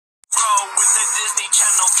with the Disney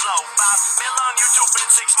Channel flow. 5 mil on YouTube in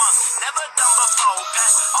 6 months, never done before.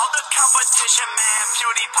 Past all the competition, man.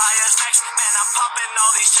 PewDiePie is next, man. I'm popping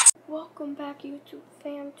all these checks. Welcome back, YouTube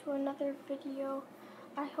fam, to another video.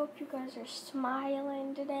 I hope you guys are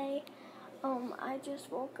smiling today. I just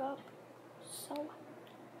woke up, so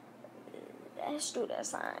let's do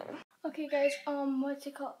this time. Okay, guys. What's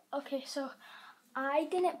it called? Okay, so I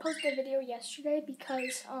didn't post a video yesterday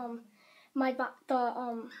because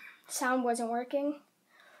the sound wasn't working.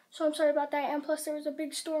 So I'm sorry about that. And plus there was a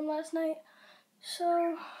big storm last night.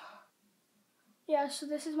 So yeah, so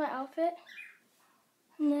this is my outfit.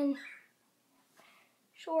 And then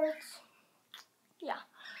shorts. Yeah.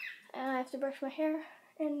 And I have to brush my hair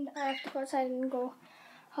and I have to go outside and go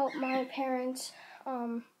help my parents.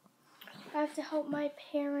 I have to help my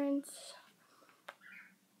parents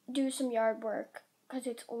do some yard work because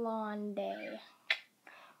it's lawn day.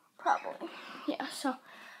 Probably. Yeah, so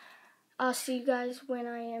I'll see you guys when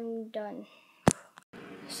I am done.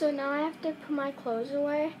 So now I have to put my clothes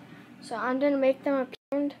away. So I'm going to make them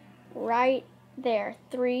appear right there.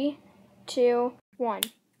 3, 2, 1.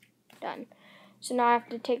 Done. So now I have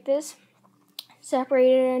to take this, separate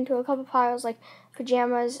it into a couple piles like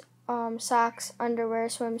pajamas, socks, underwear,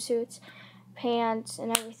 swimsuits, pants,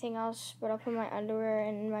 and everything else. But I'll put my underwear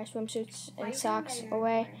and my swimsuits and socks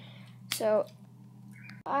away. So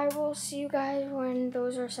I will see you guys when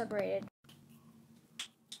those are separated.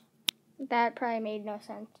 That probably made no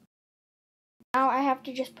sense. Now I have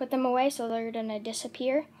to just put them away so they're gonna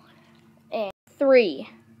disappear. And 3.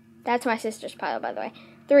 That's my sister's pile, by the way.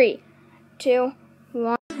 3, 2,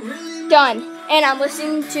 1. Done. And I'm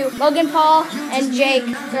listening to Logan Paul and Jake.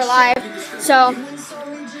 They're live. So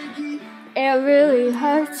it really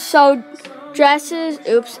hurts. So dresses,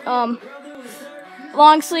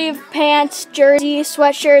 long sleeve pants, jersey,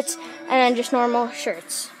 sweatshirts, and then just normal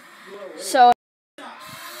shirts. So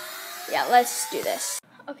yeah, let's do this.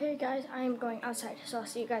 Okay guys, I am going outside, so I'll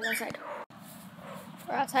see you guys outside.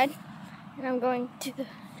 We're outside, and I'm going to the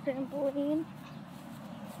trampoline.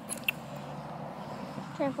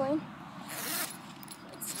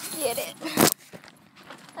 Let's get it.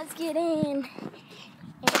 Let's get in.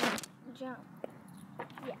 And jump.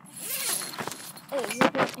 Yeah.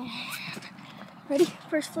 Ready?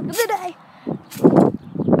 First flip of the day.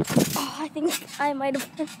 Oh, I think I might have.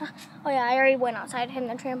 Oh yeah, I already went outside hitting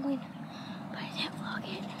the trampoline. But I didn't vlog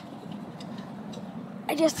it.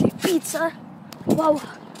 I just ate pizza. Whoa.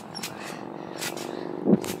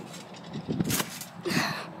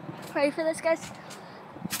 Ready for this, guys?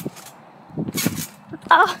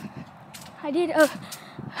 Oh, I did a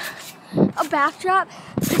backdrop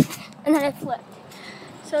and then I flipped.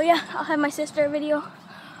 So yeah, I'll have my sister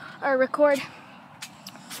record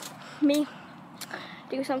me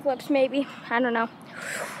do some flips maybe. I don't know.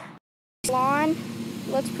 Lawn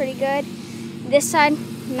looks pretty good. This side,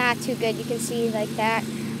 not too good. You can see like that.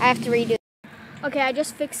 I have to redo it. Okay, I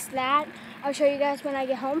just fixed that. I'll show you guys when I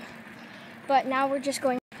get home. But now we're just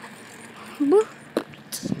going.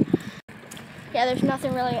 Yeah, there's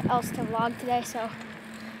nothing really else to vlog today, so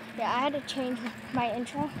yeah, I had to change my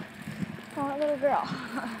intro. Oh, little girl.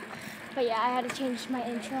 But yeah, I had to change my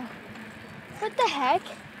intro. What the heck?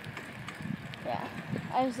 Yeah,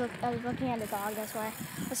 I was looking at a dog, that's why.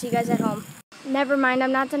 I'll see you guys at home. Never mind,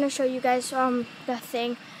 I'm not gonna show you guys the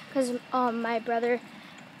thing, because my brother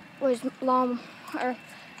was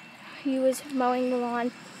he was mowing the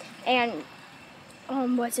lawn, and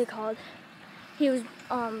what's it called? He was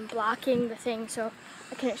blocking the thing, so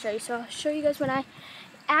I couldn't show you. So I'll show you guys when I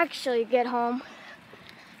actually get home.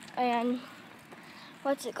 And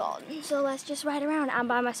what's it called? So let's just ride around. I'm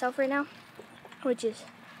by myself right now, which is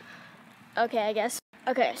okay, I guess.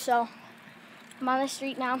 Okay, so I'm on the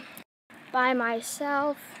street now by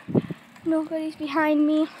myself. Nobody's behind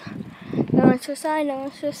me. No one's to the side, no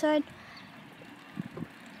one's to the side.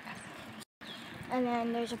 And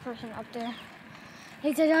then there's a person up there.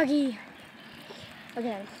 It's a doggy.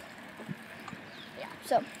 Okay. Yeah,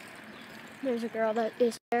 so there's a girl that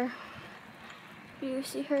is there. You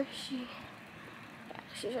see her?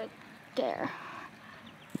 She's right there.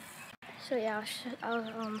 So yeah,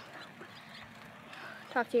 I'll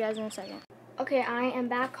talk to you guys in a second. Okay, I am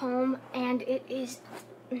back home and it is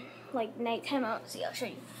like nighttime out. See, I'll show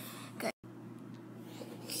you. Okay.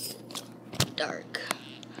 Dark.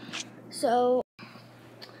 So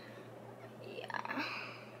yeah.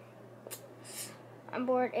 I'm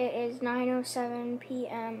bored. It is 9:07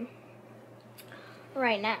 p.m.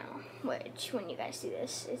 right now, which when you guys see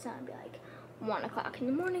this, it's gonna be like 1 o'clock in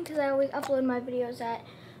the morning because I always upload my videos at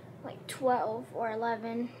like 12 or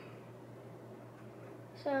 11.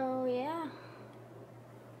 So yeah.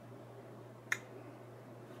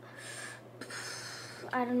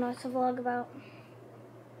 I don't know what to vlog about.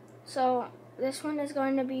 So this one is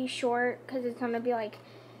going to be short because it's going to be like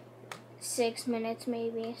 6 minutes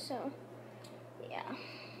maybe. So yeah.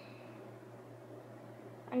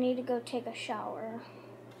 I need to go take a shower.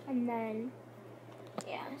 And then,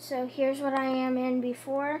 yeah. So here's what I am in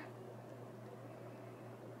before.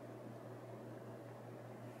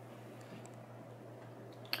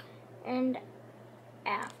 And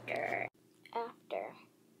after.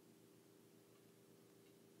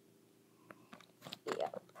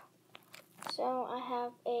 Yep. So I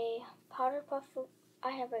have a powder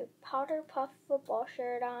puff football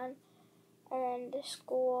shirt on, and then the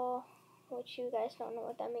school, which you guys don't know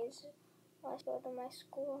what that means. Let's go to my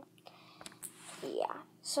school. Yeah.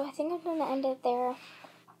 So I think I'm gonna end it there.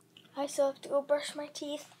 I still have to go brush my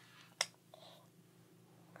teeth.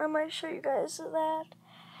 I might show you guys that,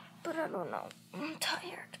 but I don't know. I'm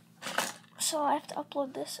tired. So I have to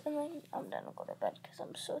upload this, and then I'm gonna go to bed because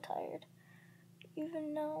I'm so tired.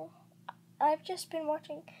 Even though I've just been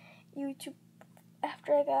watching YouTube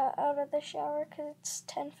after I got out of the shower because it's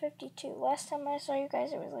 10:52. Last time I saw you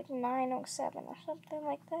guys, it was like 9:07 or something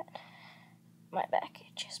like that. My back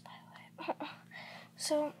itches, by the way.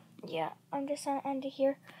 So, yeah, I'm just gonna end it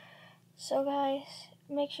here. So, guys,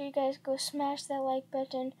 make sure you guys go smash that like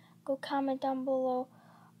button. Go comment down below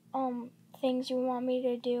things you want me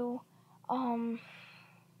to do.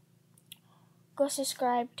 Go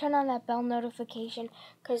subscribe, turn on that bell notification,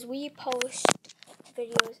 because we post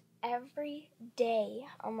videos every day.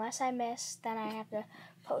 Unless I miss, then I have to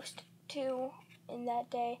post 2 in that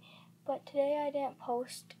day. But today I didn't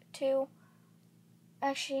post 2.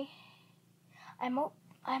 Actually, I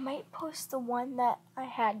might post the one that I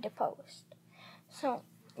had to post. So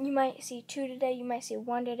you might see 2 today, you might see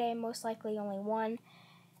 1 today, most likely only 1.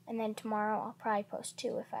 And then tomorrow I'll probably post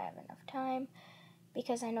 2 if I have enough time.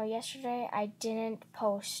 Because I know yesterday I didn't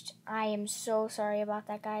post. I am so sorry about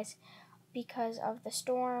that, guys. Because of the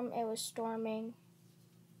storm, it was storming.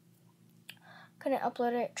 Couldn't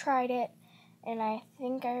upload it, tried it, and I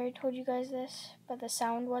think I already told you guys this, but the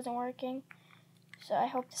sound wasn't working. So I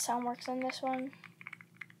hope the sound works on this one.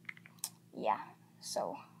 Yeah,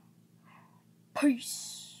 so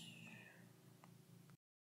peace.